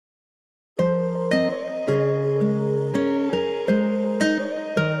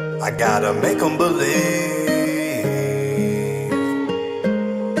I gotta make them believe.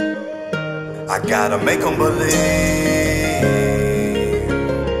 I gotta make them believe.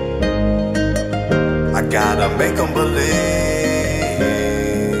 I gotta make them believe.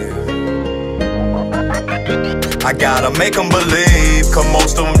 I gotta make them believe, cause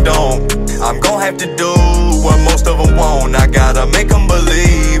most of them don't. I'm gon' have to do what most of them won't. I gotta make them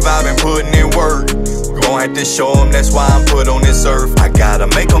believe I've been putting in work. Gon' have to show them that's why I'm put on this earth. I gotta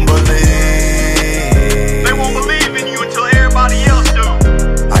make them believe. They won't believe in you until everybody else do.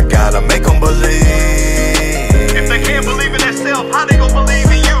 I gotta make them believe. If they can't believe in themselves, how they gon' believe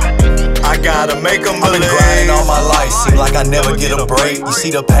in you? I gotta make them I've believe. been grinding all my life, seem like I never get a break. You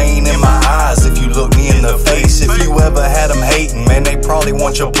see the pain in my eyes if you look me in the face. If you ever had them hating, man, they probably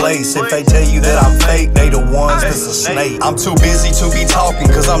want your place. If they tell you that I'm fake, they the ones that's a snake. I'm too busy to be talking,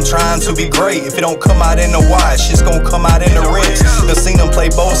 cause I'm trying to be great. If it don't come out in the wide, shit's gon' come out in the rinse. Done seen them play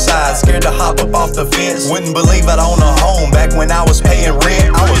both sides, scared to hop up off the fence. Wouldn't believe I'd own a home back when I was paying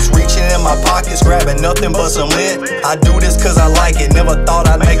rent. I was reaching in my pockets, grabbing nothing but some lint. I do this cause I like it, never thought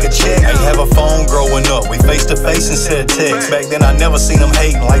I'd make a check. Ain't have a phone growing up, we face to face instead of text. Back then I never seen them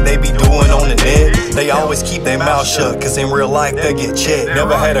hating like they be doing on the net. They always keep their mouth shut, cause in real life they get checked.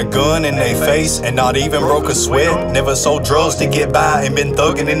 Never had a gun in their face, and not even broke a sweat. Never sold drugs to get by, and been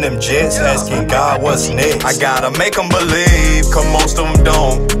thugging in them jets, asking God what's next. I gotta make them believe, cause most of them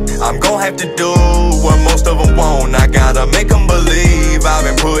don't. I'm gon' have to do what most of them won't. I gotta make them believe I've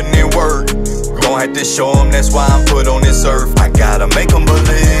been putting in work. Gon' have to show them that's why I'm put on this earth. I gotta make them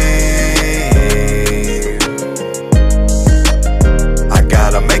believe. I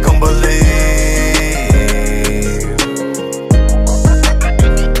gotta make them believe.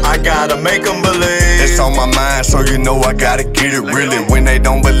 I gotta make them believe. It's on my mind, so you know I gotta get it really. When they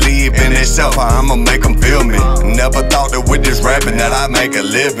don't believe in themselves, I'ma make them feel me. Never thought that with this rapping that I'd make a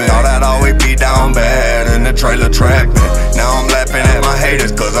living. Thought I'd always be down bad in the trailer trapping. Now I'm laughing at my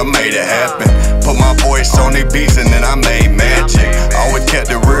haters cause I made it happen. Put my voice on these beats and then I made magic. Always kept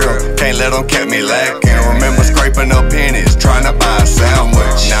it real, can't let them keep me lacking. Remember scraping up pennies, trying to buy a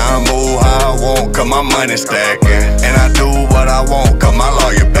sandwich. Now I move how I want cause my money stacking. And I do what I want cause my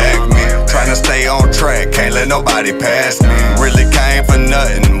lawyer back me. Trying to stay on track, can't let nobody pass me. Really came for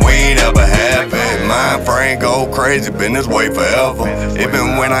nothing, we ain't ever have it. Mind frame go crazy, been this way forever.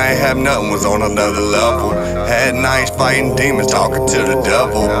 Even when I ain't have nothing, was on another level. Had nights fighting demons, talking to the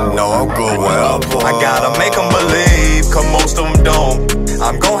devil. No, I'm good wherever. I gotta make them believe, cause most of them don't.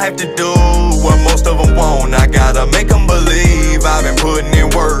 I'm gon' have to do what most of them won't. I gotta make them believe I've been putting in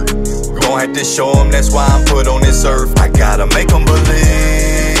work. Gon' have to show them that's why I'm put on this earth. I gotta make them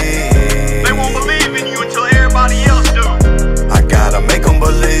believe. They won't believe in you until everybody else do. I gotta make them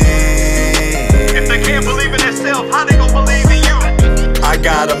believe. If they can't believe in themselves, how they gon' believe in you? I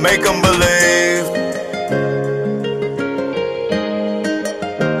gotta make them believe.